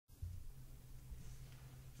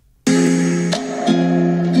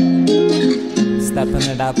stepping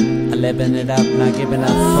it up, living it up, not giving a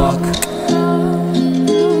fuck.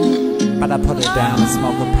 But I put it down and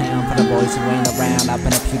smoke a pound for the boys who ain't around. Up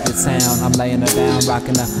in a Puget Sound, I'm laying it down,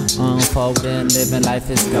 rocking the unfolding. Living life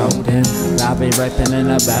is golden. I'll be rapping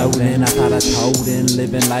and about-ing. I thought I told in,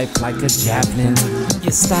 living life like a javelin.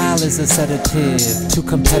 Your style is a sedative, too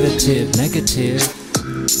competitive, negative.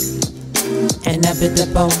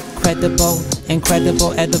 Inevitable, credible,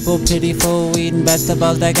 incredible, edible, pitiful, eating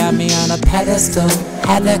vegetables that got me on a pedestal.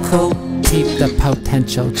 Had a cool, peep the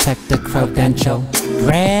potential, check the credential.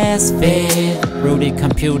 Grass-fed, rooted,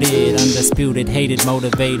 computed, undisputed, hated,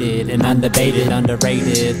 motivated, and undebated,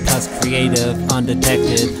 underrated, plus creative,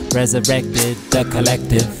 undetected, resurrected, the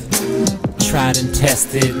collective. Tried and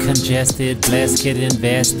tested, congested, blessed, get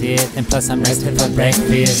invested, and plus I'm rested for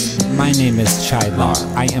breakfast. My name is Chylar,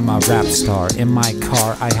 I am a rap star. In my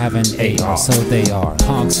car I have an AR, so they are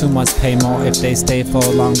punks who must pay more if they stay for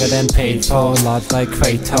longer than paid for. Large like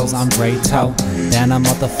Kratos, I'm Greato, then I'm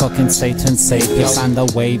motherfucking Satan savior. On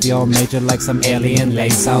the wave, you're major like some alien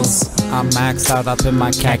lazos. I'm maxed out up in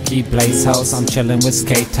my khaki blaze house. I'm chilling with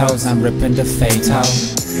skatos, I'm ripping the Fato.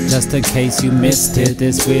 Just in case you missed it,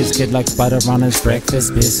 this whiz kid likes butter on his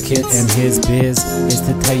breakfast biscuit, and his biz is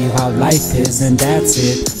to tell you how life is, and that's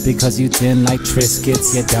it, because you didn't like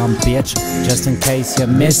Triscuits, you dumb bitch. Just in case you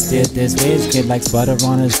missed it, this whiz kid likes butter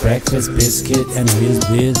on his breakfast biscuit, and his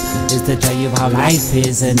biz is to tell you how life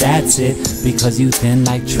is, and that's it, because you didn't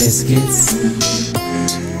like Triscuits.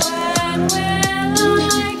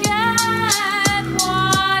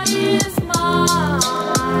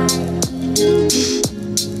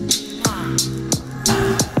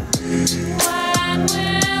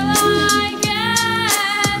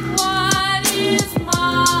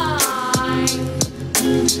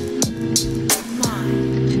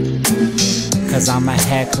 Cause I'm a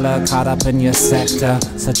heckler, caught up in your sector.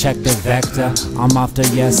 So check the vector, I'm off the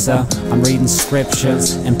yes sir. I'm reading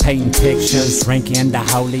scriptures and painting pictures, drinking the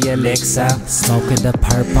holy elixir, smoking the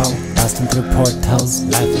purple, busting through portals.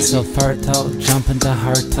 Life is so fertile, jumping to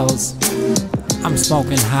hurdles. I'm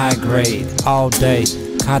smoking high grade all day,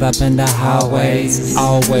 caught up in the highways,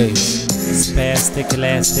 always. Spastic,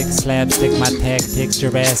 elastic, slapstick, my tactics,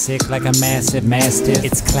 Jurassic, like a massive mastiff.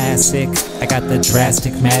 It's classic, I got the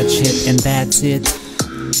drastic mad shit, and that's it.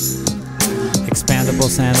 Expandable,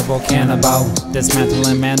 sandable, cannibal,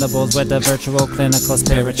 dismantling mandibles with the virtual, clinical,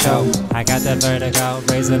 spiritual. I got the vertigo,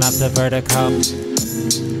 raising up the vertical.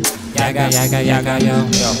 Yaga, yaga, yaga,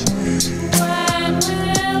 yo.